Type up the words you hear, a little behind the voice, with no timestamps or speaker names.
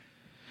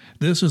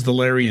This is the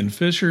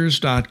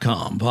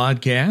LarryandFishers.com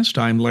podcast.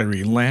 I'm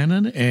Larry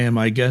Lannon, and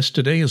my guest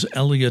today is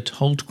Elliot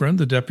Hultgren,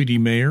 the Deputy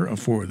Mayor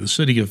for the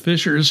City of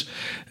Fishers,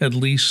 at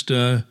least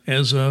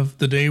as of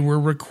the day we're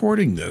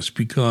recording this,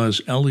 because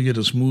Elliot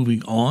is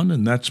moving on,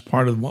 and that's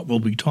part of what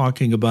we'll be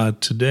talking about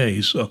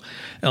today. So,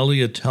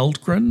 Elliot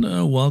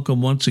Hultgren,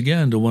 welcome once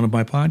again to one of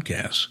my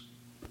podcasts.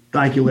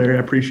 Thank you, Larry. I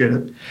appreciate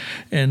it.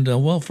 And,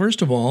 well,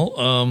 first of all,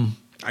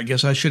 I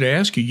guess I should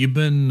ask you, you've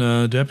been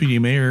Deputy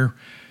Mayor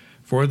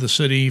for the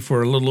city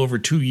for a little over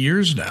 2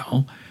 years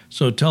now.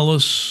 So tell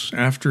us,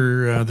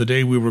 after the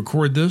day we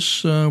record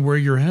this, where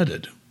you're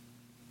headed.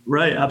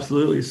 Right,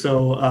 absolutely.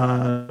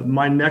 So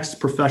my next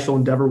professional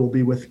endeavor will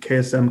be with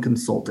KSM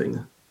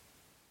Consulting.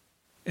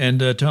 And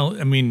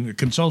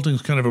consulting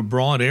is kind of a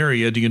broad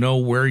area. Do you know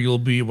where you'll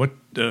be, what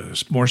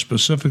more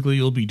specifically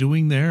you'll be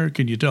doing there?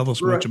 Can you tell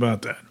us much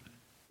about that?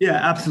 Yeah,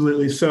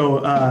 absolutely.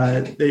 So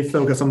they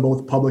focus on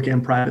both public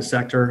and private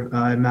sector.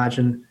 I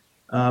imagine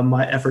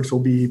my efforts will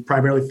be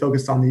primarily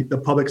focused on the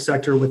public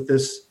sector with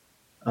this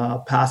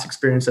past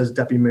experience as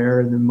deputy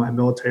mayor and then my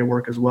military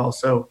work as well.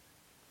 So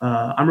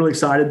I'm really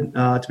excited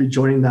to be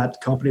joining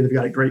that company. They've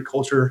got a great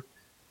culture,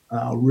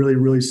 really,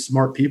 really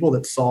smart people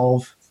that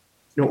solve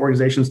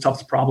organizations'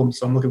 toughest problems.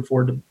 So I'm looking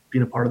forward to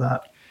being a part of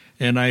that.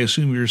 And I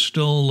assume you're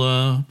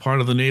still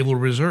part of the Naval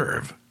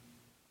Reserve.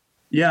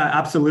 Yeah,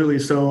 absolutely.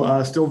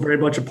 So still very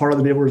much a part of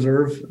the Naval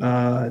Reserve.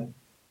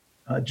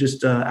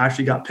 Just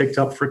actually got picked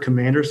up for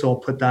commander, so I'll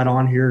put that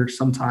on here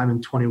sometime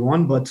in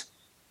 21. But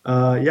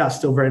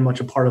still very much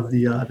a part of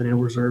the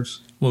Naval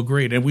Reserves. Well,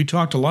 great. And we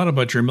talked a lot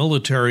about your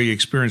military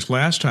experience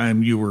last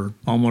time you were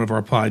on one of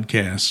our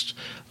podcasts.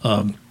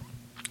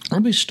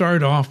 Let me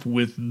start off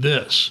with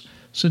this.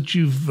 Since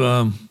you've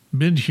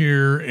been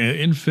here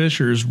in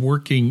Fishers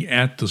working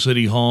at the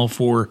City Hall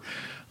for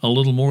a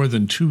little more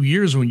than 2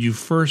 years, when you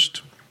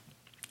first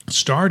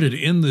started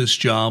in this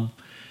job,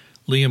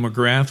 Leah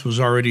McGrath was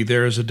already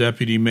there as a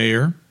deputy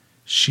mayor.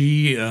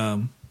 She,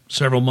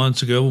 several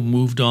months ago,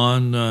 moved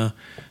on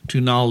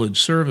to Knowledge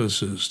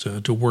Services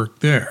to work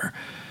there.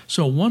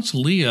 So once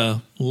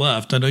Leah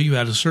left, I know you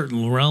had a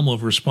certain realm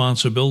of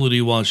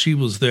responsibility while she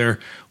was there.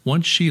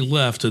 Once she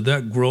left, did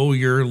that grow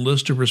your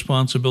list of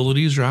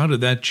responsibilities, or how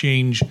did that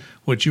change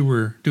what you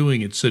were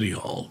doing at City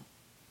Hall?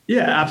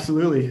 Yeah,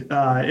 absolutely.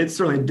 It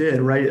certainly did,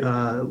 right?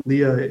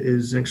 Leah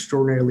is an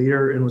extraordinary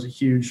leader and was a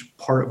huge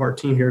part of our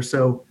team here.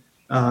 So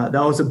that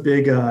was a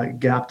big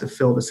gap to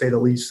fill, to say the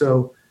least.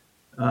 So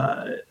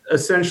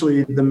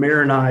essentially, the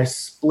mayor and I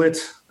split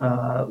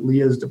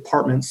Leah's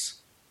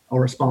departments or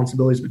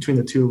responsibilities between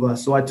the two of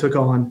us. So I took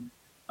on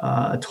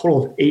a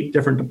total of 8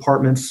 different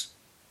departments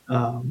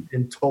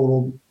in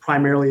total,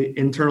 primarily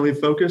internally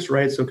focused,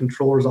 right? So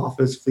controller's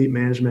office, fleet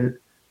management,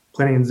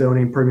 planning and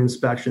zoning, permit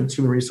inspections,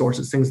 human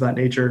resources, things of that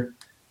nature.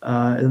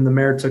 And then the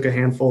mayor took a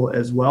handful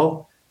as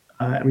well.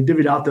 And we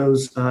divvied out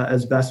those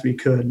as best we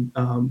could.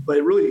 But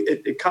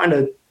it kind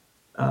of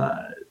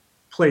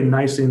played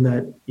nicely in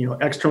that,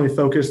 externally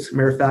focused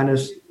Mayor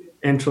Thaddeus,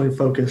 internally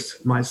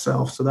focused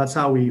myself. So that's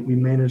how we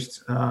managed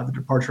the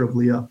departure of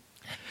Leah.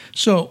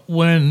 So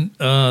when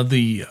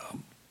the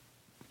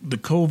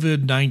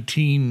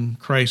COVID-19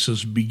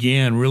 crisis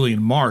began really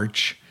in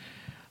March,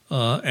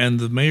 and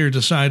the mayor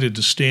decided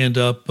to stand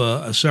up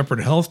a separate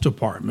health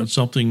department,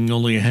 something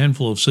only a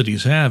handful of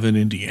cities have in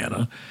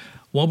Indiana,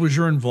 what was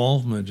your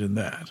involvement in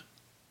that?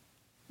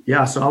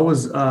 Yeah, so I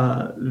was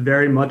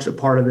very much a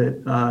part of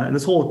it. And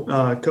this whole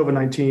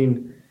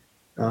COVID-19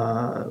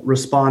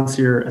 response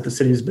here at the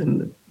city has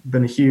been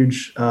a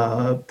huge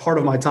part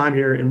of my time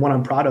here and one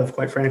I'm proud of,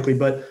 quite frankly.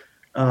 But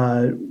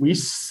we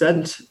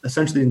sent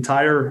essentially the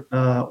entire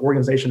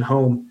organization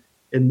home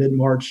in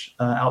mid-March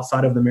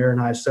outside of the mayor and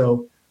I.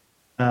 So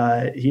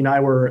he and I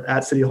were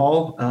at City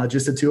Hall,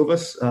 just the two of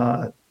us,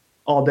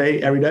 all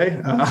day, every day.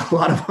 A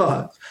lot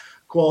of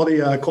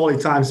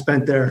quality time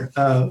spent there.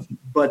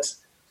 But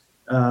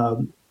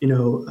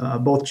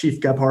both Chief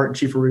Gebhardt and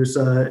Chief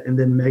Arusa, and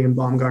then Megan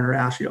Baumgartner,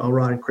 Ashley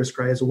Elrod, and Chris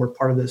Gray were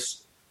part of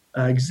this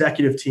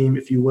executive team,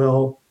 if you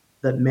will,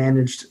 that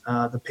managed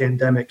the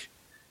pandemic.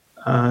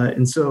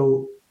 And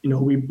so,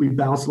 we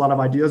bounced a lot of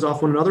ideas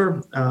off one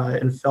another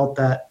and felt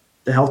that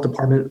the health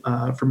department,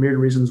 for myriad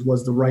reasons,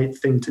 was the right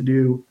thing to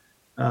do.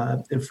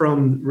 And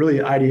from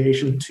really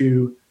ideation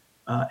to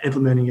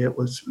implementing it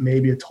was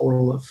maybe a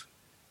total of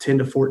 10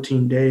 to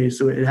 14 days.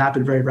 So it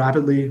happened very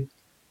rapidly.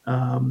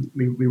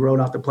 We wrote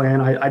out the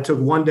plan. I took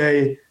one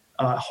day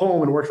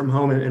home and worked from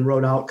home and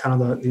wrote out kind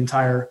of the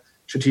entire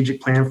strategic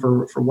plan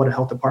for what a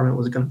health department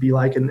was going to be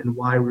like and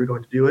why we were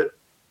going to do it.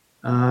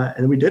 And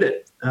then we did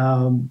it.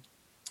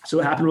 So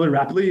it happened really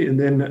rapidly. And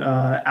then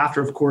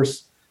after, of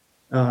course,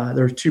 there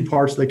were 2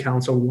 parts of the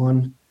council.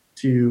 One,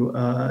 to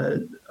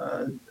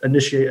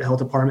initiate a health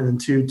department,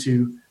 and 2,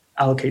 to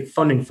allocate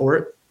funding for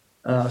it.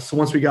 So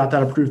once we got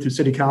that approved through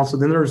city council,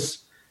 then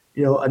there's,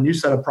 a new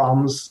set of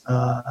problems,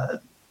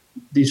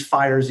 these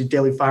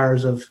daily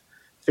fires of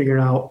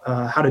figuring out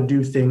how to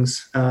do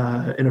things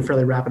in a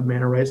fairly rapid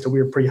manner, right? So we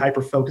were pretty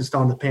hyper-focused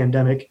on the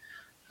pandemic.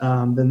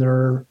 Then there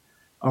are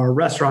our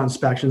restaurant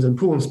inspections and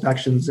pool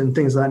inspections and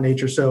things of that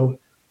nature. So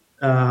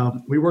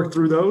we worked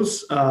through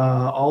those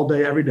all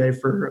day, every day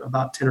for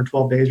about 10 or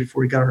 12 days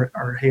before we got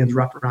our hands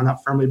wrapped around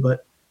that firmly.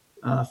 But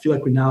I feel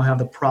like we now have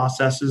the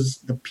processes,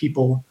 the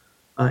people,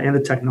 and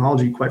the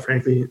technology, quite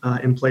frankly,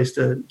 in place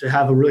to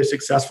have a really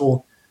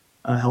successful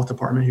health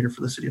department here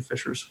for the city of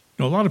Fishers.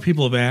 A lot of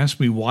people have asked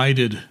me, why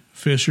did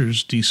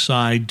Fishers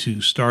decide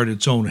to start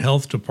its own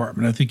health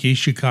department? I think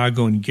East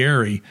Chicago and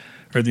Gary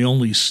are the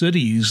only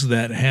cities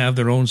that have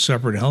their own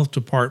separate health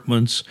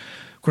departments.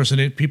 Of course,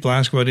 people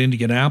ask about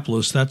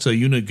Indianapolis. That's a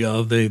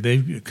Unigov.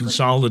 They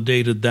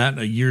consolidated that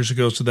years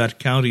ago, so that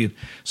county and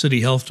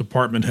city health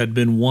department had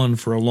been one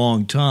for a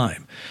long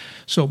time.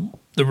 So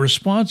the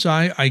response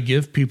I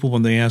give people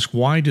when they ask,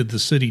 why did the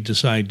city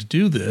decide to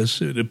do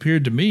this, it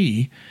appeared to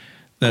me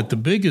that the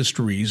biggest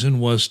reason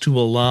was to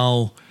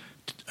allow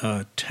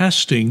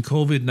testing,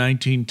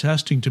 COVID-19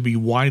 testing, to be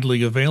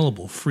widely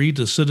available, free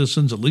to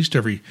citizens at least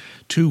every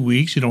 2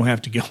 weeks. You don't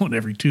have to go in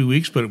every 2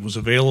 weeks, but it was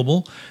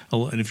available.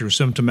 And if you're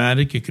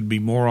symptomatic, it could be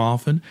more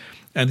often.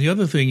 And the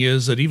other thing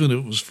is that even if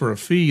it was for a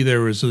fee,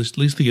 there was at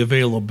least the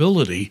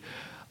availability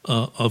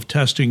of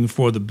testing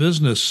for the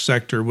business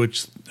sector,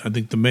 which I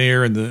think the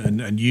mayor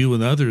and you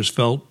and others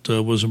felt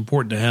was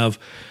important to have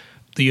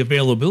the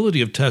availability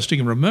of testing.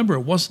 And remember,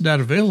 it wasn't that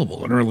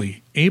available in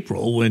early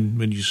April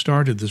when you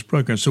started this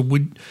program. So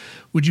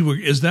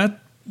is that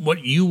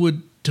what you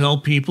would tell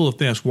people if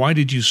they ask, why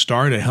did you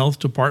start a health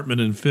department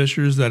in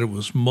Fishers, that it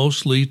was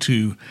mostly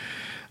to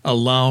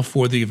allow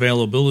for the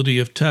availability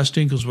of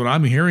testing? Because what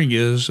I'm hearing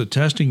is that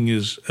testing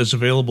is as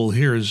available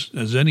here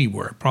as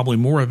anywhere, probably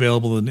more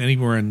available than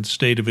anywhere in the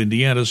state of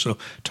Indiana. So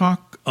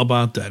talk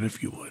about that,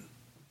 if you would.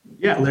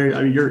 Yeah, Larry,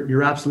 I mean,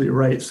 you're absolutely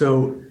right.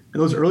 So in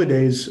those early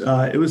days,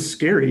 it was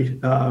scary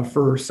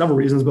for several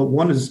reasons, but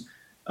one is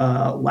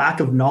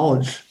lack of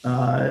knowledge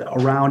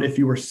around if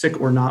you were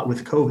sick or not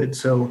with COVID.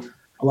 So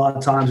a lot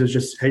of times it's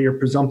just, hey, you're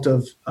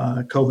presumptive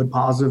COVID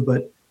positive,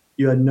 but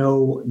you had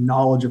no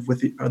knowledge of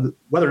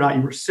whether or not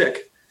you were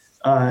sick.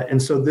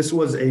 And so this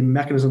was a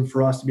mechanism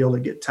for us to be able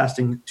to get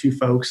testing to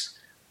folks.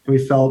 And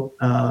we felt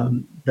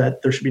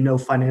that there should be no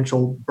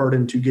financial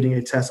burden to getting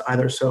a test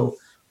either. So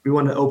we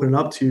wanted to open it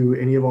up to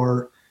any of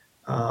our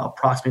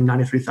approximately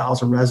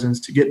 93,000 residents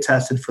to get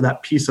tested for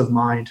that peace of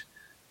mind.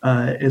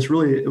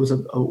 It was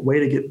a way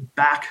to get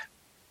back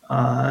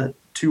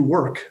to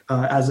work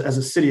as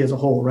a city as a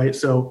whole, right?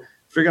 So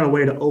figuring out a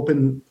way to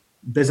open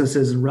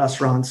businesses and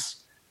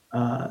restaurants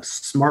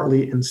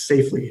smartly and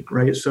safely,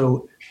 right?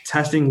 So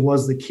testing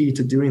was the key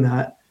to doing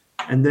that.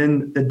 And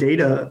then the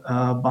data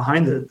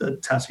behind the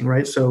testing,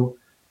 right? So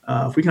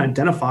if we can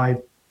identify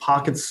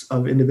pockets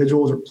of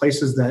individuals or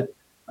places that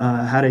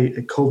had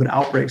a COVID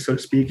outbreak, so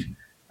to speak,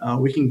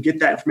 we can get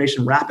that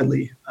information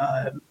rapidly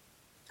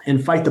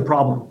and fight the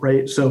problem,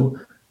 right? So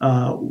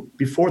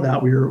before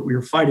that, we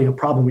were fighting a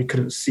problem we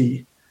couldn't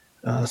see,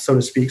 so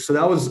to speak. So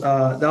that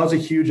was a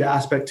huge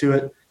aspect to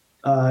it,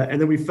 and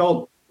then we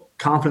felt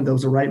confident that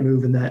was the right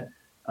move, and that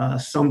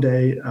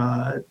someday,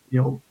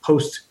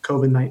 post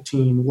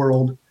COVID-19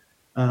 world,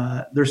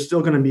 there's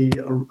still going to be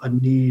a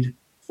need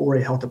for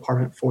a health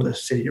department for the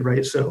city,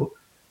 right? So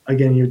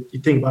again, you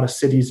think about a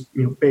city's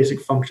basic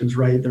functions,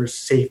 right? There's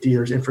safety,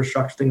 there's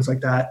infrastructure, things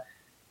like that.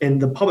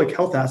 And the public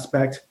health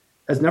aspect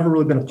has never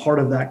really been a part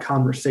of that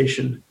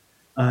conversation.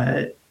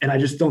 And I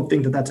just don't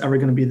think that that's ever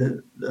going to be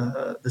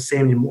the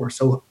same anymore.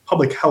 So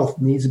public health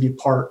needs to be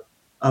part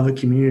of a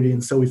community.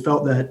 And so we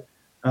felt that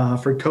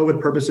for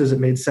COVID purposes, it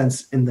made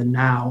sense in the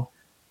now.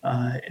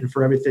 And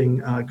for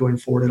everything going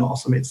forward, it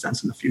also made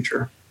sense in the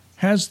future.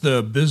 Has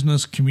the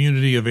business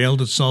community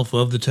availed itself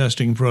of the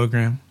testing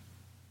program?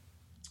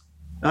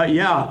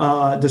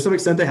 To some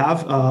extent they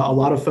have. A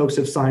lot of folks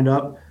have signed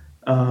up,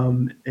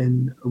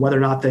 and whether or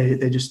not they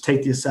just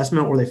take the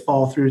assessment or they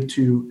follow through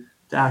to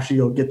actually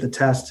go get the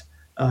test,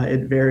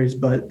 it varies.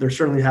 But there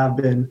certainly have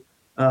been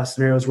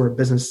scenarios where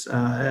business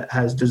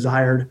has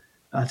desired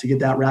to get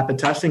that rapid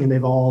testing, and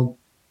they've all,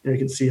 you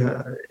can see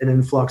an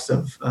influx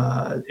of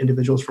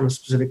individuals from a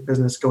specific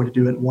business going to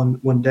do it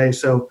one day.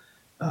 So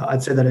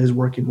I'd say that it is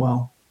working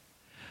well.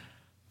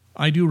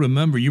 I do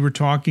remember you were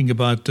talking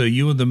about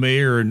you and the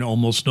mayor and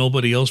almost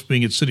nobody else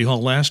being at City Hall.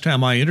 Last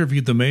time I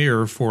interviewed the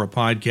mayor for a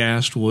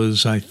podcast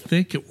was, I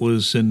think it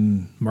was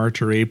in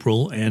March or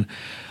April, and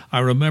I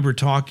remember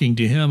talking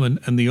to him,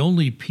 and the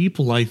only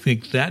people I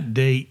think that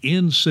day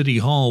in City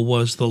Hall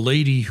was the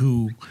lady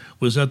who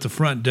was at the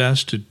front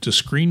desk to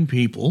screen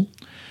people,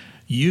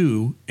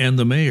 you and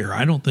the mayor.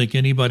 I don't think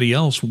anybody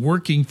else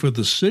working for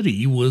the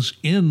city was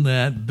in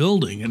that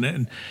building.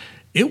 And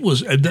it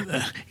was,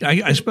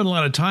 I spent a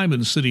lot of time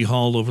in City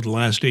Hall over the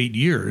last 8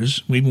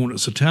 years, even when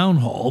it's a town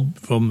hall,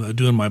 from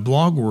doing my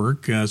blog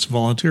work as a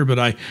volunteer, but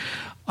I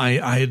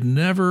had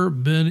never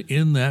been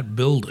in that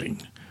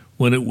building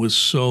when it was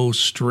so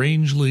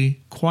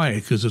strangely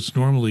quiet, because it's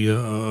normally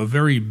a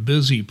very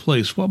busy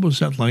place. What was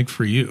that like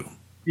for you?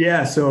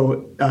 Yeah,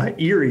 so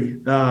eerie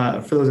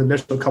for those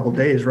initial couple of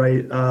days,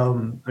 right?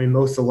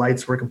 Most of the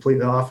lights were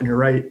completely off, and you're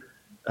right.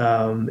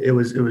 It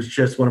was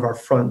just one of our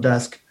front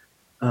desk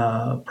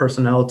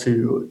personnel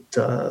to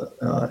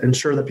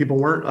ensure that people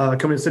weren't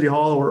coming to City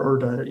Hall or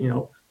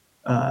to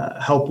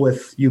help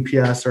with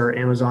UPS or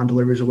Amazon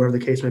deliveries or whatever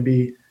the case may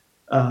be,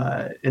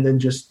 and then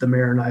just the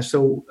mayor and I.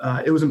 So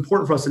it was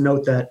important for us to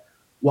note that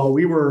while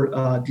we were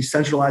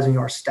decentralizing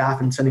our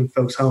staff and sending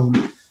folks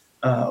home,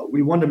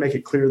 we wanted to make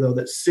it clear, though,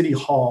 that City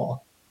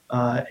Hall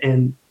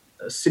and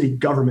city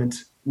government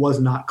was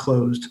not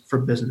closed for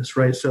business,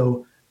 right?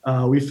 So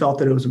we felt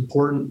that it was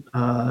important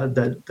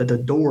that the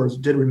doors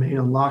did remain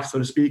unlocked, so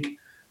to speak,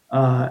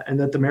 and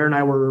that the mayor and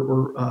I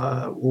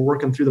were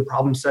working through the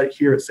problem set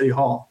here at City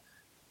Hall.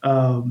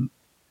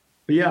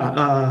 But yeah,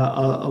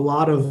 a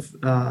lot of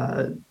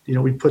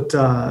we put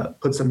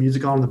some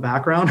music on in the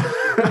background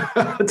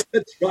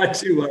to try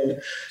to.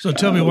 So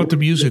tell me what the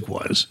music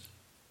was.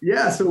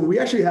 Yeah, so we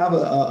actually have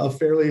a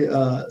fairly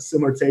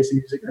similar taste in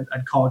music.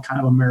 I'd call it kind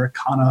of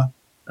Americana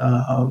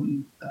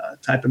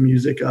type of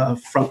music,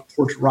 front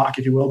porch rock,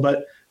 if you will.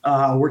 But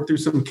worked through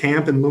some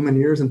Camp and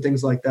Lumineers and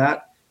things like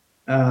that.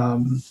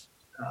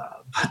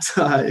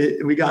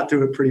 We got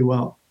through it pretty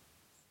well.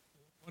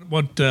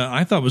 What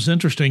I thought was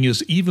interesting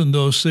is even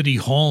though City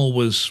Hall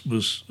was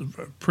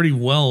pretty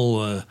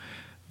well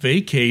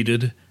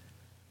vacated,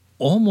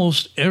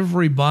 almost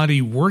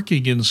everybody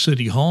working in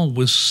City Hall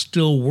was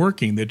still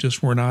working. They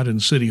just were not in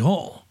City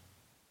Hall.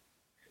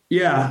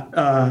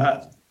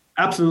 Yeah,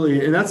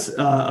 absolutely. And that's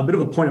a bit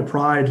of a point of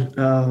pride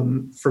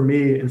for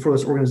me and for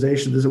this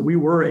organization, is that we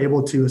were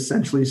able to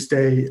essentially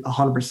stay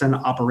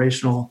 100%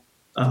 operational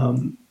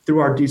through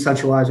our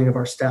decentralizing of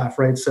our staff,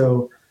 right?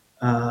 So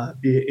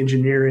be it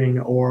engineering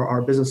or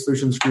our business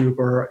solutions group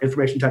or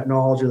information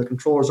technology or the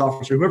controller's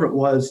office or whoever it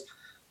was,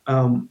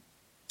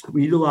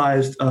 we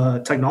utilized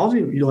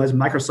technology. We utilized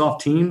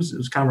Microsoft Teams. It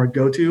was kind of our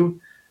go-to,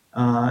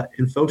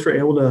 and folks were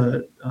able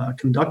to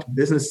conduct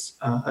business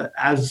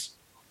as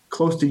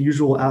close to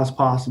usual as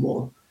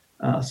possible.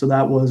 So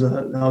that was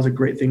a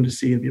great thing to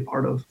see and be a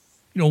part of.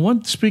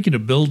 Speaking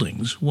of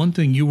buildings, one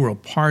thing you were a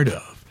part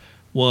of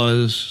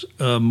was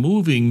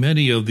moving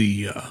many of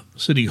the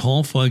City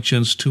Hall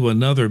functions to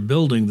another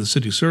building, the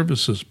City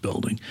Services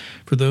building.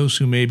 For those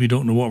who maybe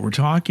don't know what we're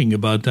talking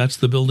about, that's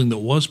the building that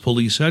was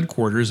police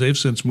headquarters. They've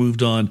since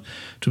moved on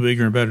to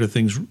bigger and better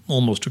things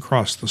almost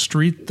across the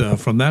street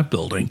from that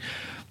building.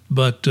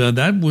 But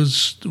that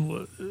was,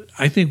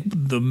 I think,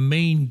 the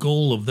main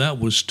goal of that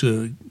was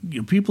to,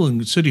 people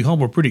in City Hall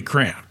were pretty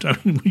cramped. I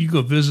mean, when you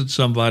go visit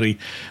somebody,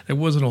 there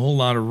wasn't a whole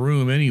lot of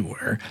room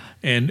anywhere.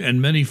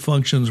 And many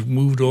functions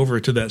moved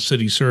over to that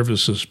City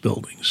Services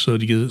building. So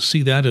do you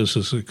see that as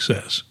a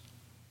success?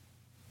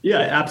 Yeah,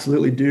 I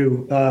absolutely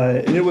do.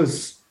 And it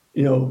was,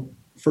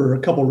 for a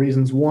couple of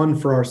reasons. One,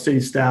 for our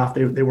city staff,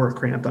 they were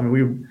cramped. I mean,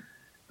 we would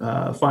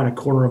find a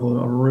corner of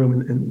a room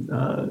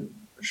and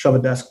shove a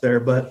desk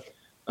there. But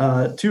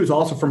two is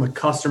also from a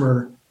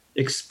customer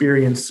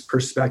experience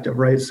perspective,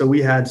 right? So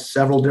we had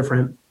several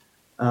different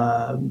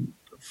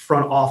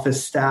front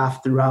office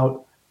staff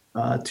throughout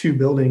two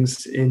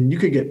buildings, and you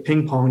could get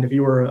ping-ponged if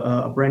you were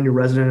a brand new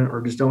resident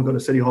or just don't go to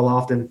City Hall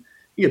often.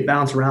 You get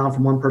bounced around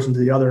from one person to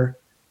the other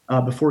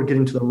before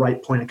getting to the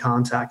right point of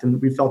contact,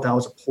 and we felt that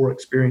was a poor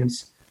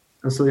experience.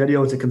 And so the idea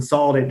was to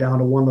consolidate down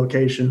to one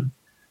location,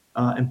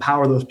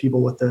 empower those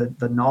people with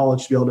the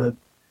knowledge to be able to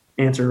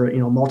answer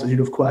a multitude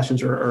of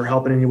questions or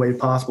help in any way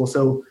possible.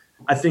 So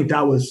I think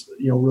that was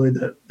really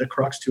the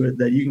crux to it,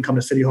 that you can come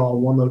to City Hall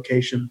one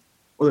location,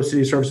 or the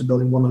City Services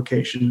building one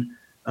location,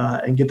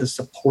 and get the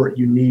support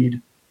you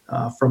need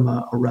from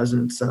a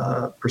resident's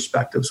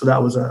perspective. So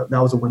that was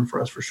a win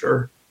for us for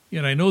sure.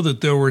 And I know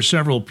that there were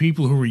several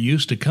people who were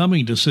used to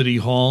coming to City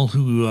Hall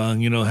who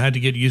had to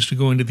get used to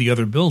going to the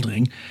other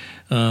building.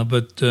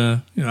 But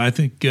I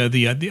think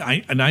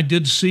I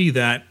did see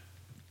that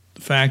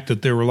fact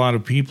that there were a lot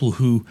of people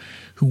who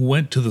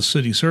went to the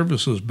City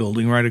Services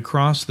building right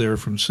across there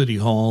from City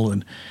Hall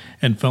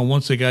and found,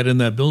 once they got in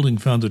that building,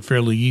 found it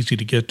fairly easy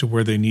to get to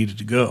where they needed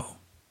to go.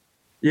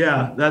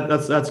 Yeah,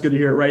 that's good to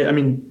hear, right? I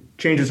mean,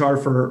 change is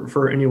hard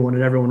for anyone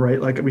and everyone, right?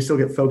 Like, we still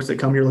get folks that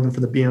come here looking for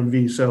the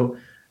BMV, so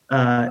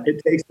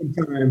it takes some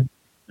time,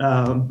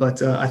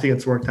 but I think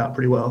it's worked out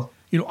pretty well.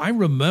 I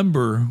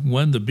remember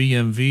when the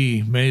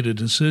BMV made a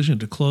decision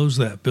to close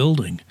that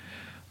building.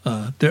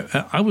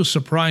 I was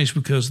surprised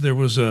because there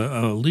was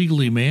a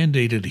legally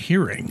mandated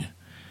hearing.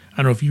 I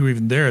don't know if you were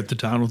even there at the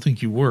time. I don't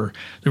think you were.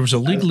 There was a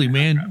legally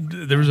mandated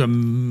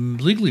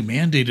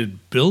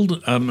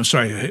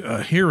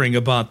a hearing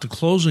about the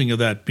closing of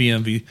that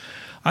BMV.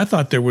 I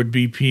thought there would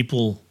be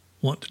people.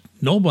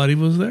 Nobody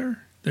was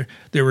there.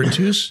 There were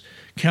two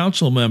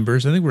council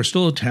members. I think we're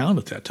still in town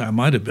at that time.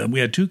 Might have been.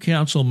 We had two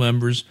council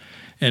members.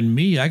 And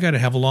me, I got to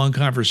have a long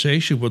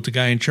conversation with the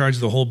guy in charge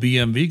of the whole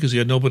BMV because he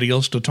had nobody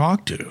else to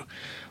talk to.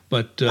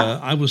 But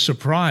I was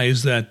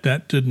surprised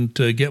that didn't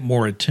get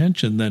more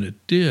attention than it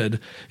did.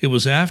 It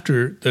was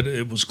after that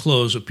it was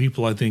closed that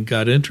people, I think,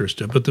 got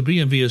interested. But the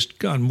BMV has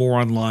gone more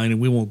online, and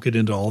we won't get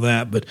into all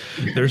that. But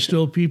there's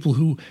still people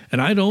who –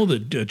 and I know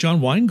that John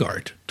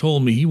Weingart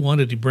told me he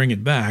wanted to bring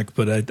it back.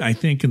 But I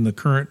think in the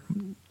current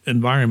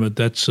environment,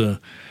 that's a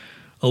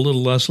a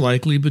little less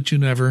likely, but you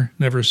never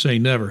say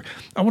never.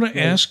 I want to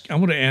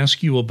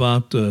ask you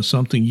about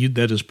something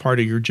that is part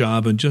of your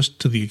job, and just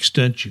to the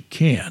extent you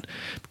can,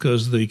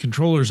 because the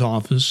controller's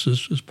office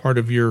is part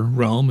of your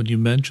realm, and you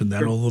mentioned that.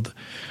 Sure. Although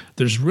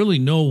there's really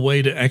no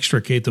way to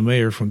extricate the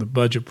mayor from the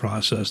budget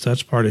process.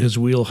 That's part of his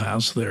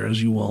wheelhouse there,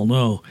 as you all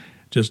know,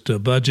 just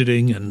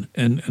budgeting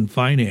and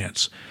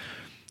finance.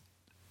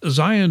 As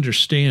I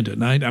understand it,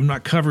 and I'm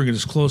not covering it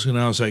as closely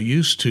now as I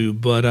used to,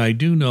 but I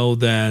do know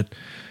that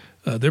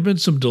there have been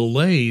some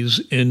delays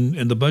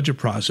in the budget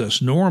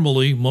process.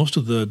 Normally, most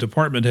of the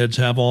department heads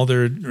have all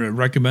their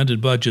recommended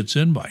budgets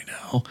in by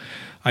now.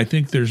 I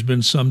think there's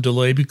been some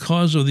delay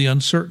because of the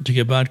uncertainty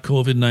about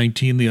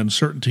COVID-19, the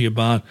uncertainty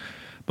about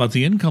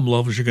the income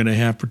levels you're going to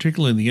have,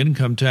 particularly in the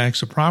income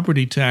tax, the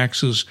property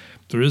taxes.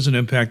 There is an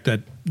impact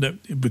that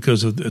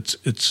because of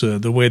it's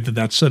the way that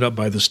that's set up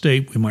by the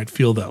state. We might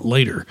feel that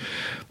later.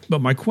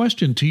 But my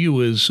question to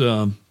you is,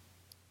 in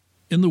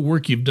the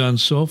work you've done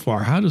so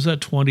far, how does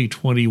that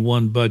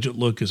 2021 budget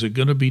look? Is it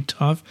going to be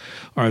tough?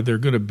 Are there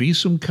going to be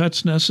some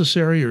cuts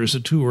necessary, or is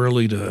it too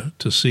early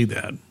to see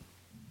that?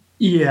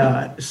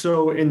 Yeah.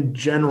 So in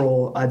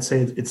general, I'd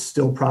say it's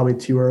still probably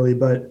too early,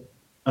 but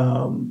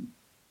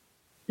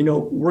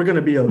we're going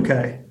to be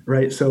okay,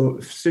 right? So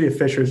City of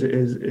Fishers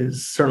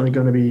is certainly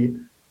going to be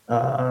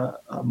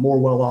more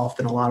well off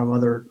than a lot of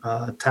other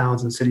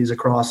towns and cities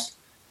across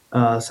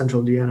central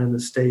Indiana and the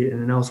state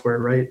and elsewhere,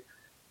 right?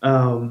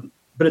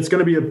 But it's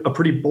going to be a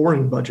pretty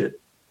boring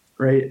budget,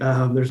 right?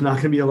 There's not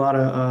going to be a lot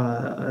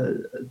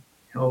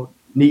of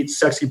neat,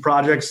 sexy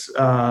projects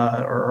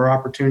or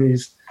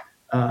opportunities,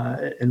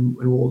 and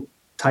we'll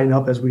tighten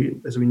up as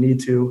we need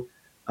to.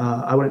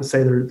 I wouldn't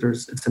say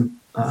it's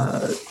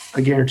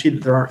a guarantee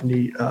that there aren't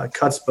any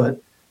cuts,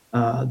 but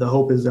the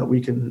hope is that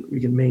we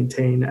can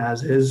maintain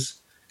as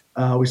is.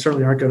 We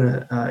certainly aren't going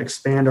to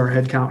expand our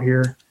headcount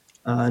here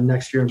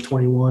next year in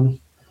 21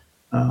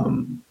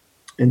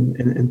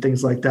 and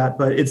things like that.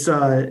 But it's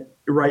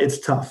right. It's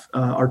tough.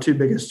 Our two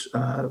biggest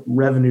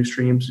revenue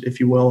streams, if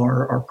you will,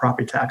 are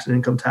property tax and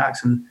income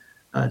tax, and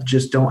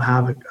just don't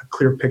have a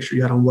clear picture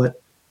yet on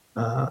what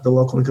the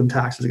local income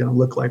tax is going to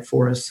look like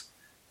for us.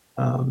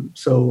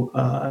 So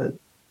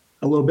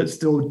a little bit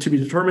still to be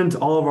determined.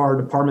 All of our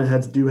department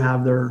heads do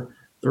have their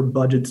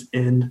budgets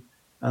in.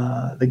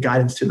 The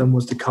guidance to them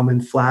was to come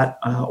in flat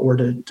or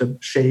to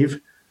shave,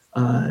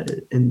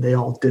 and they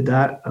all did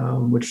that,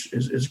 which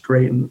is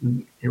great,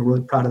 and you're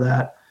really proud of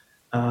that.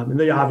 And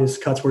the obvious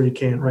cuts where you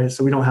can, right?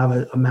 So we don't have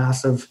a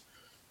massive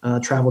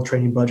travel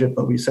training budget,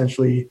 but we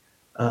essentially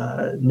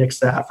nixed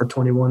that for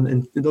 21,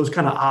 and those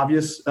kind of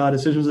obvious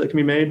decisions that can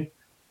be made,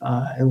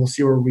 and we'll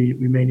see where we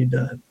may need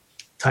to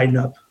tighten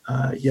up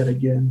yet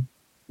again.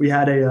 We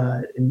had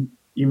and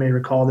you may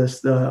recall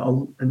this,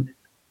 a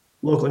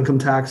local income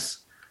tax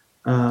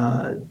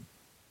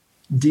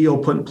deal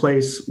put in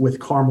place with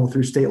Carmel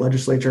through state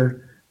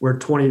legislature, where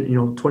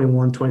 21,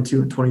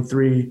 22, and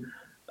 23,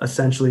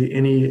 essentially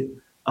any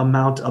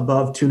amount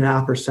above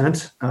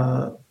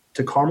 2.5%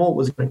 to Carmel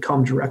was going to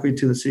come directly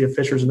to the City of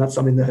Fishers, and that's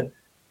something that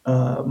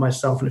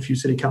myself and a few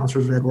city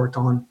councilors had worked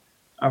on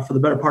for the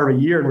better part of a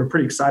year, and we're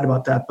pretty excited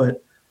about that.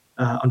 But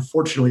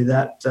unfortunately,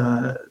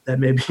 that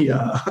may be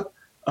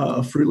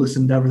a fruitless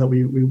endeavor that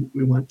we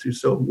went through.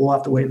 So we'll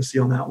have to wait and see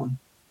on that one.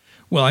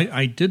 Well,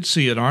 I did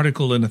see an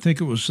article, and I think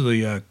it was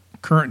the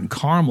Current and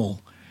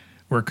Carmel,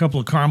 where a couple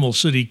of Carmel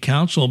City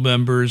Council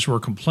members were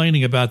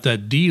complaining about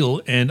that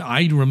deal. And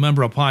I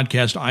remember a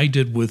podcast I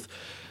did with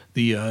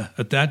the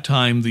at that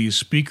time the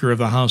Speaker of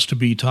the House to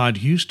be Todd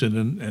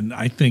Houston, and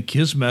I think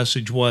his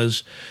message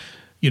was,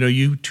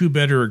 you two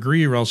better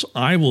agree or else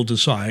I will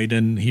decide.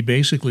 And he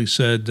basically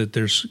said that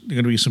there's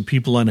going to be some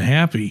people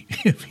unhappy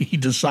if he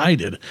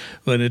decided.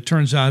 But it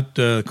turns out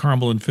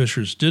Carmel and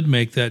Fishers did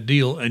make that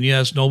deal. And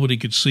yes, nobody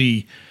could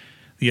see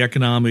the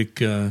economic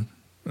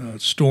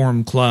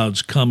storm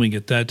clouds coming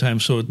at that time.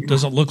 So it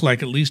doesn't look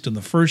like, at least in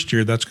the first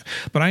year,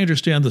 but I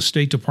understand the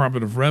State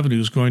Department of Revenue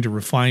is going to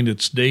refine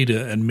its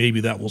data, and maybe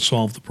that will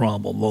solve the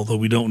problem, although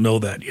we don't know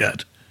that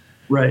yet.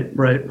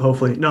 Right.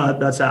 Hopefully. No,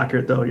 that's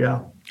accurate though.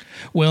 Yeah.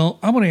 Well,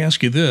 I want to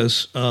ask you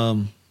this.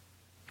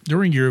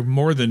 During your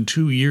more than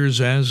 2 years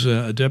as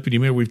a deputy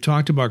mayor, we've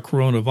talked about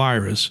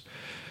coronavirus.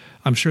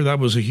 I'm sure that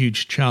was a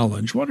huge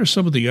challenge. What are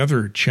some of the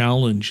other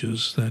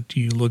challenges that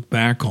you look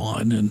back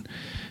on and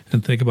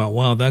think about,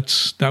 wow,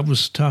 that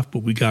was tough,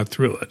 but we got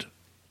through it?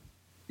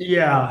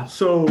 Yeah.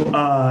 So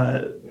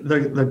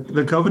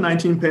the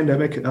COVID-19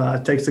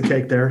 pandemic takes the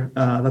cake there.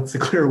 That's the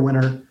clear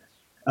winner.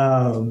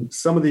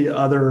 Some of the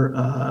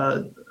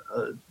other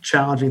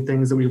challenging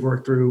things that we've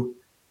worked through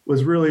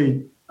was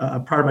really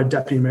part of my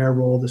deputy mayor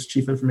role, this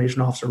chief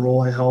information officer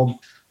role I held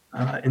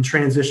in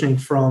transitioning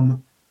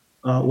from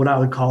what I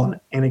would call an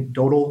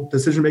anecdotal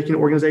decision-making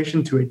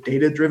organization to a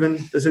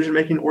data-driven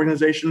decision-making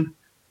organization.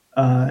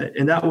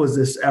 And that was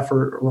this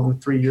effort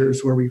along 3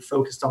 years where we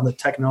focused on the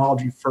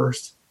technology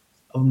first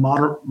of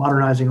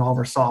modernizing all of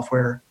our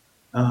software.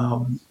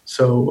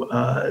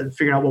 So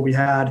figuring out what we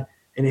had,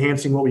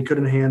 enhancing what we could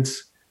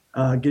enhance,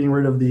 getting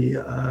rid of the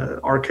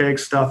archaic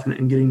stuff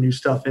and getting new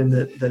stuff in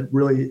that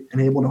really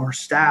enabled our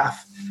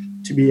staff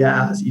to be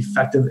as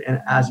effective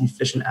and as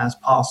efficient as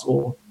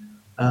possible,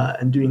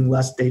 and doing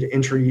less data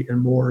entry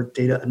and more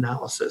data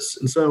analysis.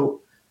 And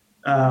so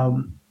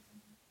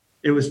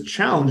it was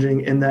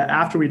challenging in that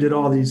after we did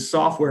all these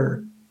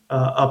software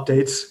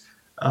updates,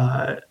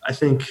 I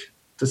think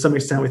to some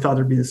extent we thought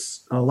there'd be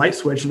this light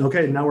switch and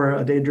okay, now we're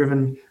a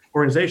data-driven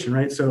organization,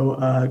 right? So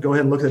go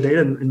ahead and look at the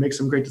data and make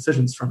some great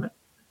decisions from it.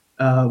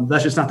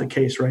 That's just not the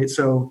case, right?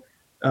 So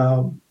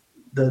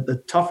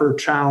the tougher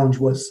challenge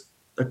was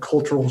the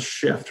cultural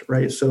shift,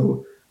 right?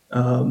 So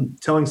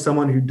telling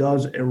someone who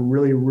does a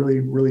really, really,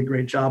 really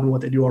great job in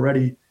what they do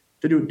already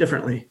to do it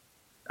differently,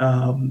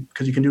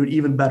 because you can do it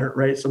even better,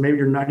 right? So maybe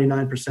you're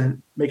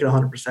 99%, make it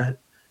 100%,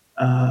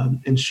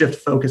 and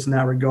shift focus in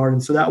that regard.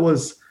 And so that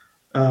was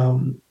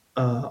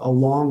a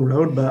long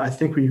road, but I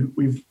think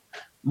we've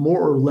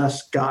more or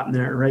less gotten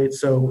there, right?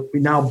 So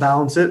we now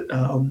balance it.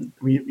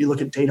 We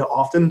look at data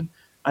often.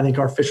 I think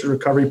our Fisher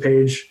recovery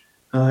page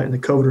in the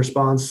COVID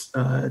response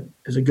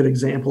is a good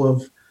example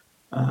of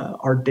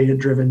our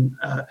data-driven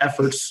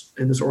efforts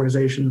in this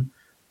organization.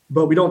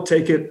 But we don't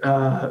take it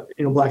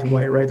black and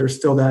white, right? There's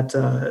still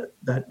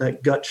that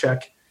gut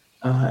check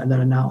and that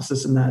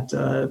analysis and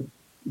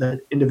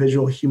that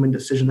individual human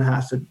decision that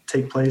has to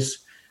take place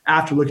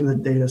after looking at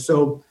the data.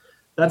 So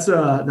that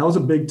was a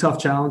big, tough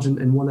challenge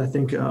and one that I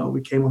think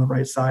we came on the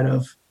right side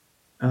of.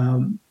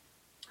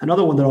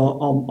 Another one that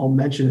I'll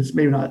mention is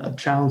maybe not a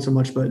challenge so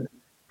much, but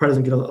probably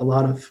doesn't get a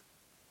lot of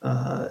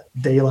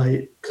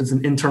daylight because it's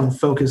an internal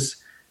focus,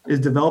 is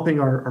developing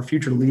our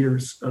future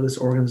leaders of this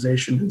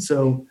organization. And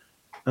so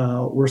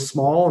we're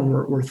small and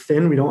we're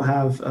thin. We don't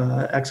have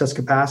excess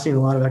capacity and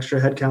a lot of extra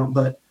headcount,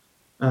 but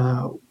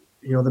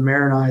the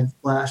mayor and I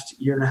last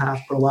year and a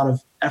half put a lot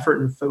of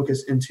effort and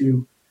focus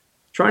into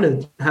trying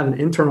to have an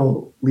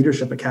internal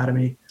leadership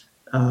academy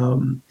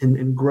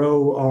and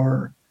grow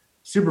our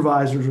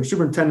supervisors or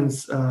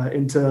superintendents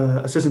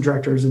into assistant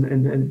directors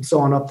and so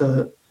on up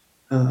the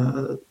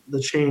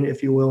chain,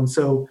 if you will. And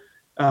so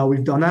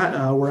we've done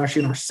that. We're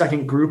actually in our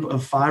second group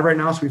of 5 right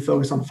now. So we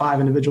focus on 5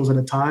 individuals at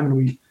a time. And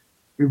we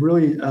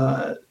really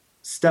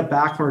step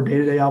back from our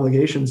day-to-day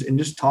obligations and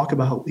just talk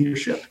about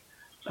leadership,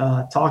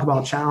 talk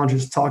about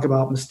challenges, talk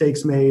about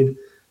mistakes made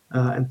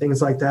and things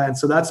like that. And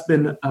so that's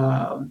been,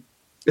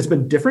 it's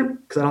been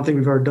different because I don't think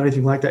we've ever done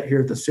anything like that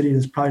here at the city. And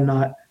it's probably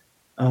not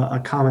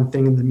a common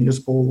thing in the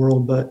municipal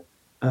world, but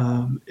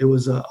it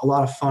was a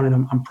lot of fun,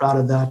 and I'm proud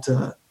of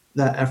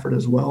that effort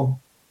as well.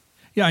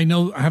 Yeah, I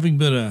know, having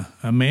been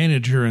a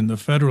manager in the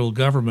federal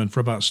government for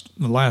about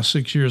the last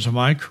 6 years of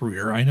my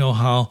career, I know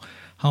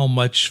how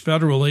much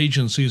federal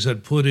agencies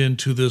had put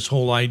into this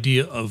whole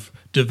idea of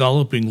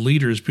developing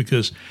leaders,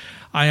 because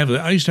I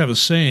used to have a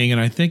saying, and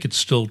I think it's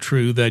still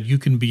true, that you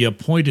can be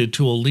appointed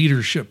to a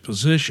leadership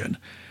position,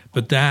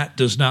 but that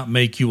does not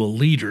make you a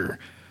leader.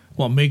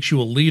 What makes you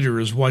a leader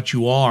is what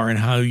you are and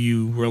how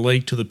you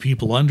relate to the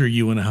people under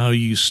you and how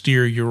you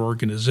steer your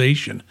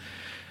organization.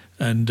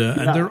 And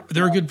there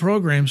are good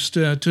programs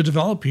to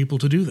develop people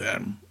to do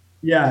that.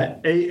 Yeah,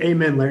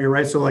 amen, Larry.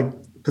 Right. So like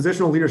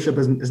positional leadership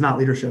is not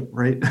leadership,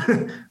 right?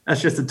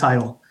 That's just a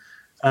title.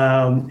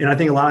 And I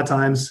think a lot of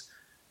times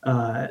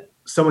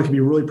someone can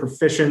be really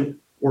proficient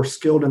or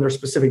skilled in their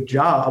specific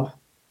job,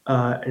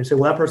 and you say,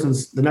 well, that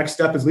person's the next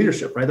step is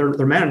leadership, right?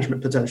 Their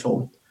management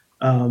potential,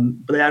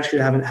 but they actually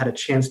haven't had a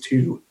chance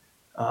to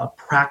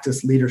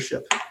practice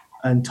leadership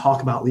and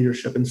talk about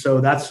leadership. And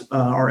so that's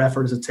our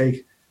effort, is to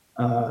take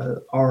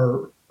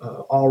our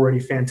already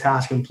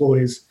fantastic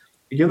employees,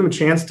 to give them a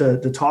chance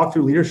to talk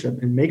through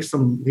leadership and make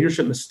some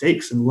leadership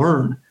mistakes and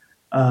learn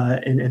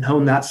and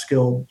hone that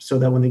skill so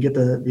that when they get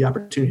the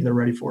opportunity, they're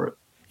ready for it.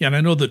 Yeah, and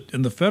I know that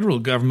in the federal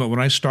government, when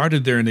I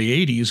started there in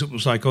the 80s, it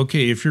was like,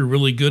 okay, if you're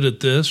really good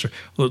at this, or,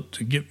 well,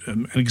 to give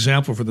an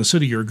example for the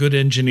city, you're a good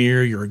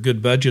engineer, you're a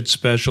good budget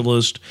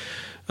specialist,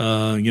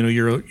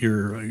 you're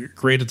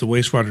great at the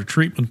wastewater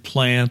treatment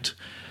plant.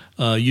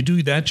 You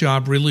do that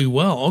job really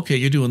well. Okay,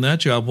 you're doing that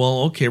job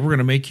well. Okay, we're going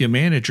to make you a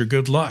manager.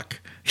 Good luck.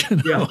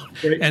 Yeah,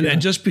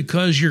 and just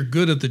because you're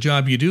good at the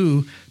job you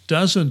do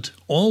doesn't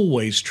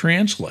always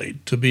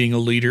translate to being a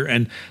leader.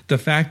 And the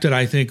fact that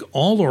I think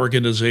all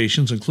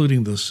organizations,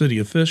 including the city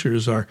of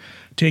Fishers, are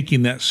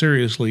taking that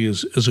seriously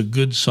is a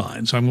good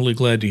sign. So I'm really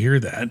glad to hear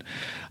that.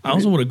 I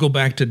also want to go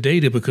back to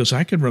data, because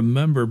I can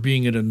remember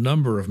being at a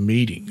number of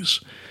meetings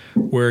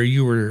where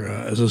you were,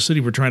 as a city,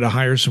 were trying to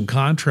hire some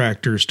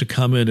contractors to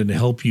come in and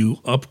help you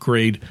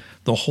upgrade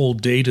the whole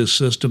data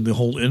system, the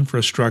whole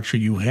infrastructure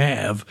you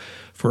have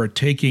for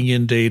taking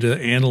in data,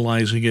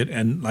 analyzing it,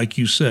 and like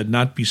you said,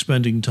 not be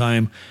spending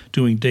time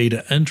doing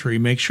data entry.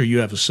 Make sure you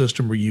have a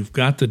system where you've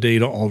got the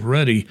data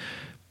already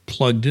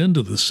plugged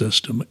into the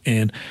system.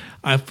 And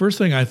first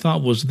thing I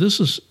thought was, this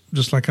is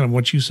just like kind of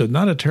what you said,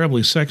 not a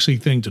terribly sexy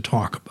thing to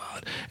talk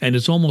about. And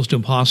it's almost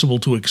impossible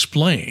to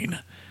explain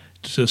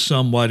to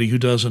somebody who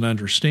doesn't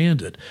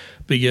understand it.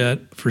 But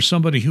yet, for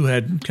somebody who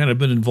had kind of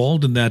been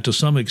involved in that to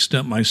some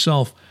extent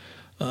myself,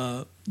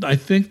 I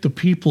think the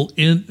people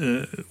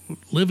in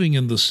living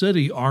in the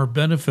city are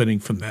benefiting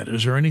from that.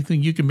 Is there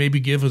anything you can maybe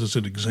give us as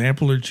an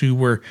example or two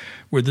where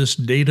this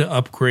data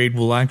upgrade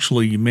will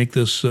actually make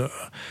this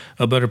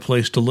a better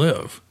place to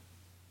live?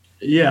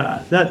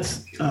 Yeah,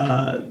 that's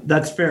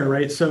fair,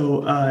 right?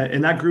 So,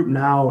 and that group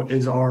now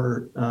is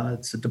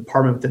it's a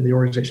department within the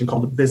organization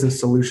called the Business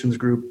Solutions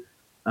Group.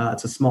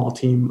 It's a small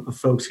team of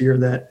folks here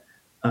that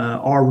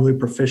are really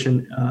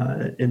proficient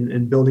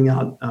in building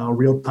out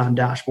real-time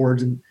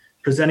dashboards and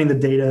presenting the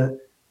data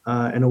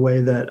in a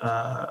way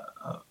that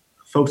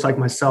folks like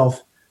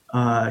myself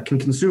can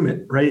consume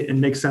it, right, and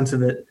make sense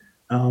of it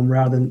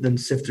rather than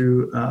sift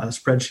through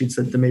spreadsheets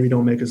that maybe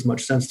don't make as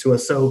much sense to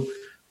us. So,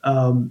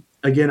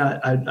 again,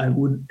 I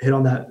would hit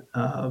on that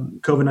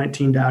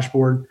COVID-19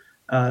 dashboard.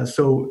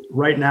 So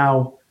right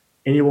now,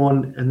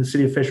 anyone in the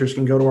city of Fishers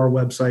can go to our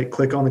website,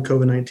 click on the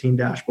COVID-19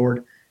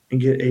 dashboard,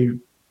 and get a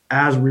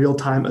as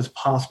real-time as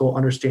possible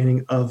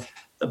understanding of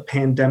the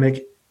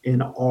pandemic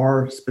in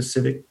our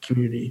specific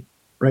community,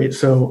 right?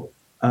 So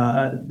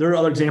there are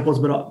other examples,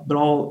 but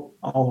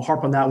I'll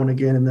harp on that one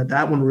again, and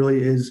that one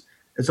really is,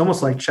 it's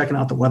almost like checking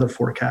out the weather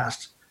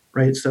forecast,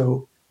 right?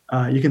 So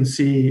you can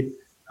see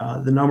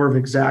the number of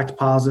exact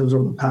positives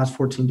over the past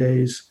 14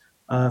 days,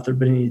 if there have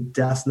been any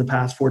deaths in the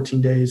past 14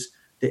 days,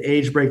 the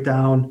age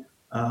breakdown,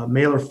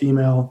 male or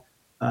female,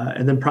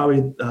 and then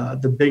probably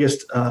the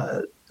biggest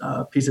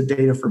piece of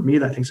data for me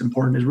that I think is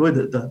important is really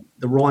the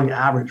rolling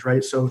average,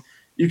 right? So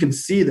you can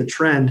see the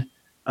trend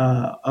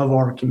of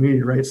our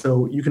community, right?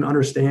 So you can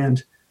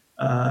understand,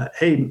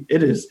 hey,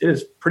 it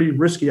is pretty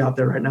risky out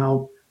there right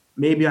now.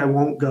 Maybe I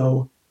won't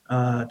go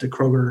to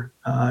Kroger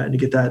and to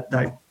get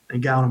that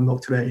gallon of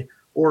milk today.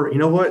 Or, you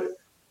know what,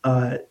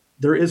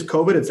 there is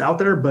COVID, it's out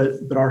there,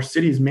 but our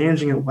city is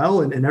managing it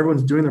well and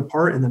everyone's doing their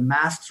part and the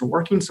masks are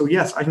working. So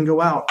yes, I can go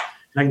out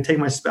and I can take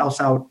my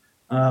spouse out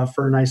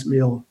for a nice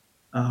meal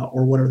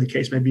or whatever the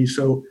case may be.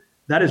 So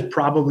that is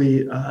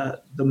probably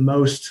the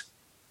most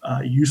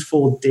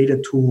useful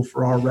data tool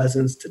for our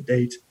residents to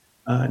date.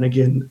 And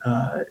again,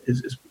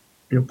 is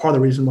part of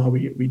the reason why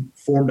we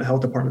formed a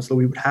health department, so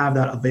we would have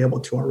that available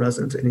to our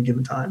residents at any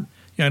given time.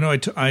 Yeah, I know.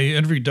 I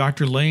interviewed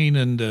Dr. Lane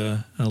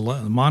and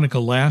Monica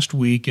last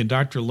week, and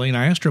Dr. Lane,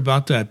 I asked her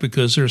about that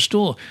because there's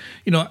still,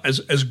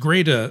 as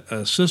great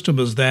a system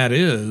as that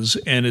is,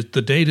 and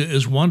the data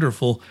is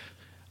wonderful.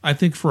 I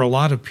think for a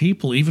lot of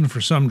people, even for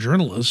some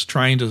journalists,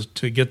 trying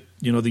to get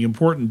the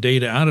important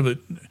data out of it,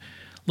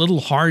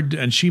 little hard.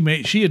 And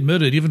she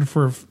admitted, even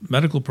for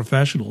medical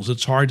professionals,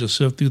 it's hard to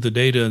sift through the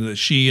data, and that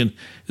she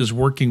is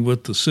working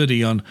with the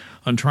city on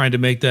trying to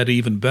make that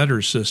even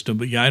better system.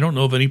 But yeah, I don't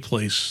know of any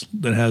place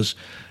that has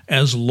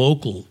as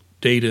local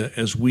data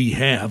as we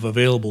have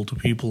available to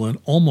people on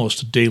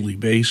almost a daily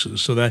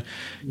basis. So that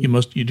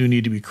you do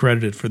need to be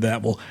credited for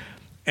that. Well,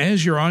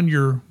 as you're on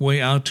your way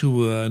out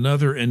to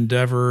another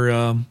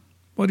endeavor,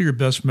 what are your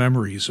best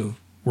memories of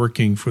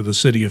working for the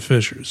city of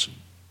Fishers?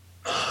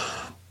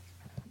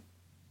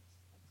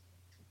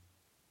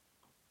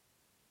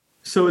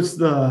 So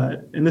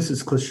and this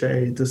is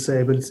cliche to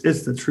say, but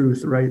it's the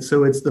truth, right?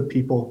 So it's the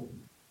people.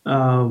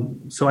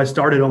 So I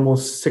started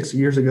almost 6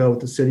 years ago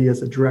with the city as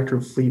the director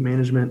of fleet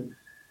management.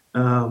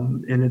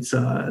 And it's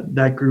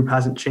that group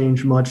hasn't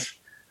changed much.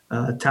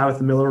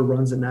 Tabitha Miller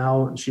runs it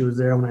now, and she was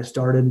there when I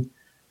started.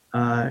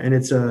 And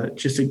it's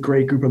just a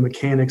great group of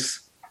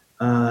mechanics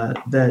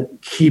that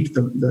keep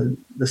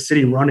the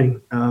city running,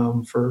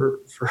 for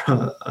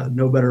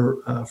no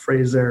better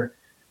phrase there.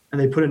 And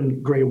they put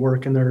in great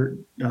work, and they're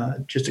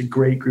just a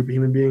great group of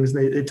human beings.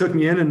 They took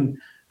me in, and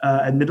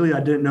admittedly, I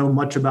didn't know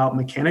much about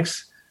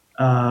mechanics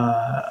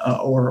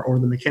or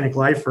the mechanic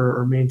life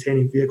or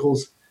maintaining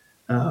vehicles,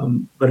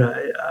 but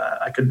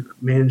I could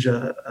manage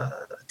a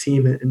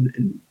team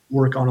and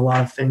work on a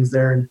lot of things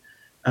there.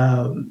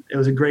 And it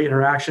was a great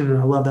interaction,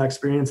 and I love that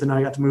experience. And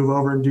I got to move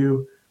over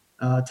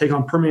and take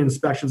on permit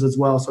inspections as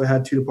well. So I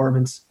had two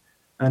departments,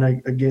 and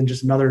again,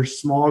 just another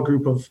small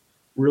group of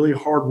really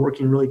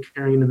hardworking, really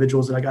caring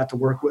individuals that I got to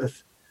work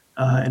with,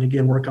 and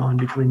again, work on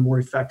becoming more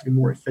effective and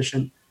more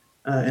efficient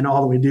in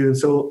all that we do. And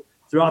so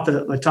throughout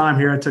the time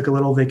here, I took a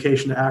little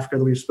vacation to Africa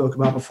that we spoke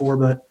about before,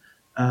 but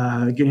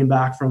getting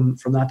back from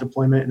that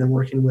deployment and then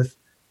working with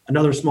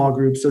another small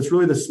group. So it's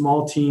really the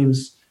small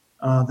teams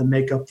that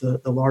make up the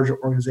larger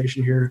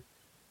organization here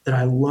that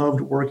I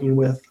loved working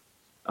with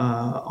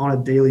on a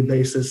daily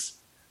basis.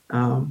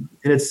 And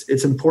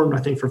it's important,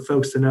 I think, for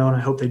folks to know, and I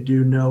hope they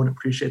do know and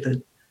appreciate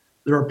that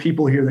there are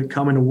people here that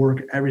come into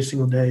work every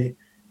single day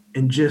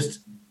and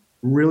just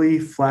really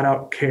flat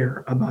out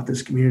care about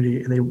this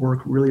community, and they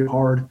work really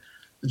hard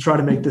to try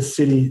to make this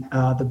city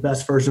the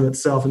best version of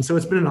itself. And so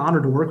it's been an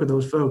honor to work with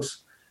those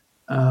folks.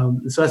 So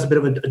that's a bit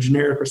of a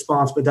generic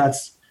response, but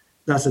that's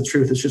the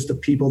truth. It's just the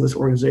people of this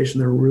organization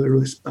that are really,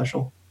 really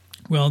special.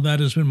 Well, that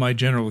has been my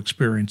general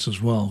experience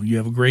as well. You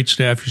have a great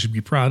staff. You should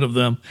be proud of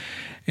them.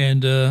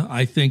 And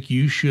I think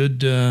you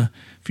should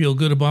feel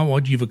good about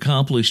what you've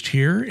accomplished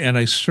here. And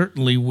I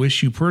certainly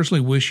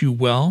personally wish you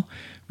well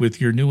with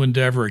your new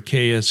endeavor at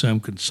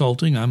KSM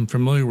Consulting. I'm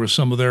familiar with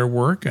some of their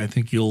work. I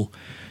think you'll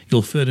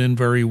you'll fit in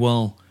very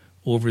well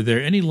over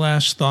there. Any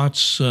last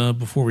thoughts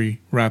before we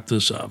wrap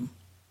this up?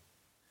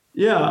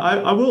 Yeah,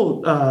 I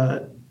will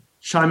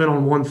chime in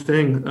on one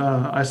thing,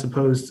 I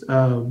suppose.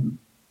 And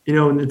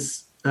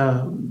it's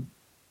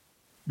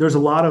there's a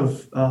lot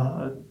of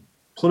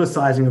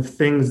politicizing of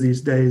things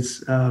these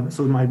days.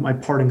 So my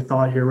parting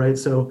thought here, right?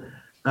 So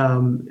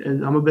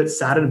and I'm a bit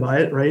saddened by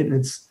it, right? And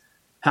it's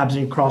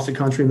happening across the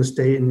country and the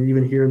state and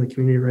even here in the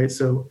community, right?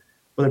 So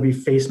whether it be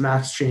face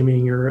mask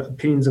shaming or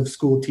opinions of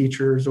school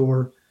teachers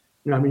or,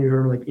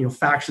 or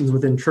factions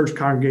within church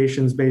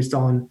congregations based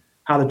on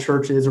how the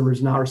church is or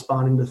is not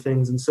responding to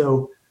things. And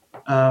so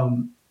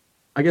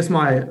I guess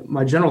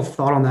my general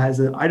thought on that is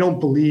that I don't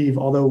believe,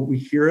 although we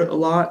hear it a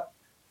lot,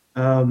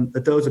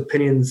 that those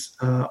opinions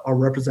are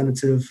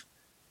representative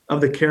of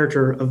the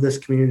character of this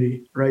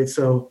community, right?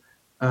 So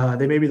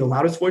they may be the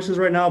loudest voices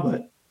right now,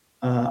 but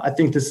I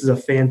think this is a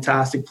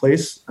fantastic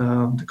place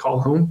to call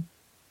home.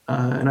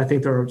 And I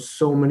think there are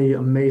so many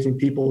amazing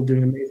people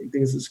doing amazing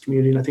things in this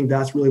community. And I think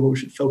that's really what we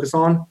should focus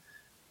on.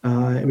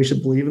 And we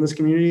should believe in this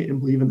community and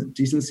believe in the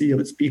decency of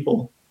its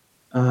people.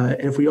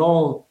 And if we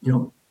all,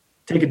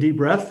 take a deep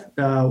breath,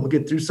 we'll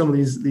get through some of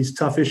these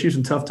tough issues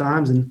and tough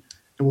times and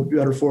we'll be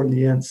better for it in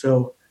the end.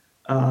 So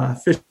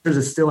Fishers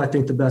is still, I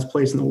think, the best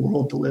place in the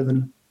world to live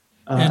in.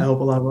 I hope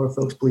a lot of other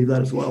folks believe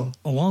that as well.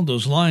 Along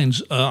those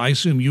lines, I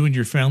assume you and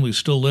your family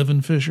still live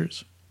in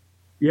Fishers?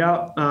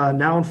 Yeah,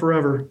 now and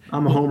forever.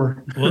 I'm a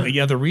homer. Well,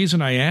 yeah, the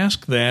reason I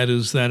ask that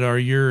is that are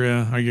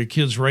your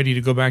kids ready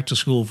to go back to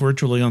school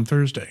virtually on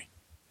Thursday?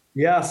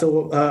 Yeah,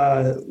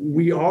 so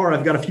we are.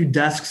 I've got a few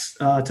desks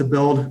to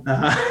build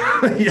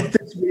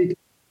this week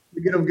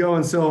to get them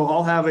going. So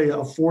I'll have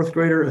a fourth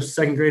grader, a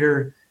second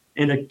grader,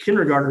 and a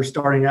kindergartner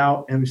starting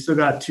out, and we still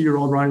got a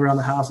 2-year-old running around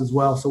the house as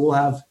well. So we'll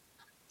have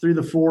 3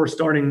 to 4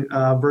 starting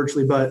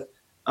virtually. But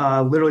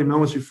literally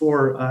moments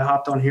before I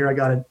hopped on here, I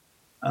got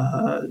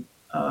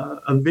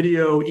a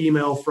video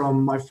email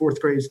from my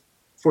fourth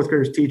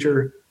grader's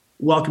teacher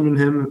welcoming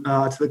him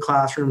to the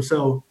classroom.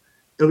 So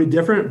it'll be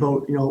different,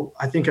 but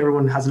I think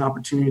everyone has an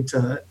opportunity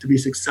to be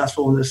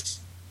successful in this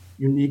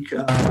unique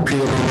period of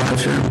our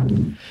lives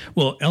here.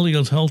 Well,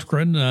 Elliot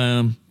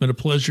Hultgren, been a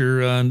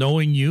pleasure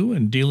knowing you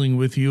and dealing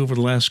with you over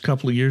the last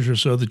couple of years or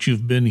so that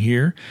you've been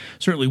here.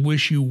 Certainly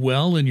wish you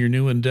well in your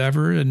new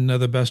endeavor and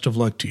the best of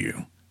luck to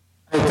you.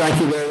 Hey,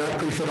 thank you, Larry. I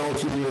appreciate all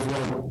that you do as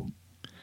well.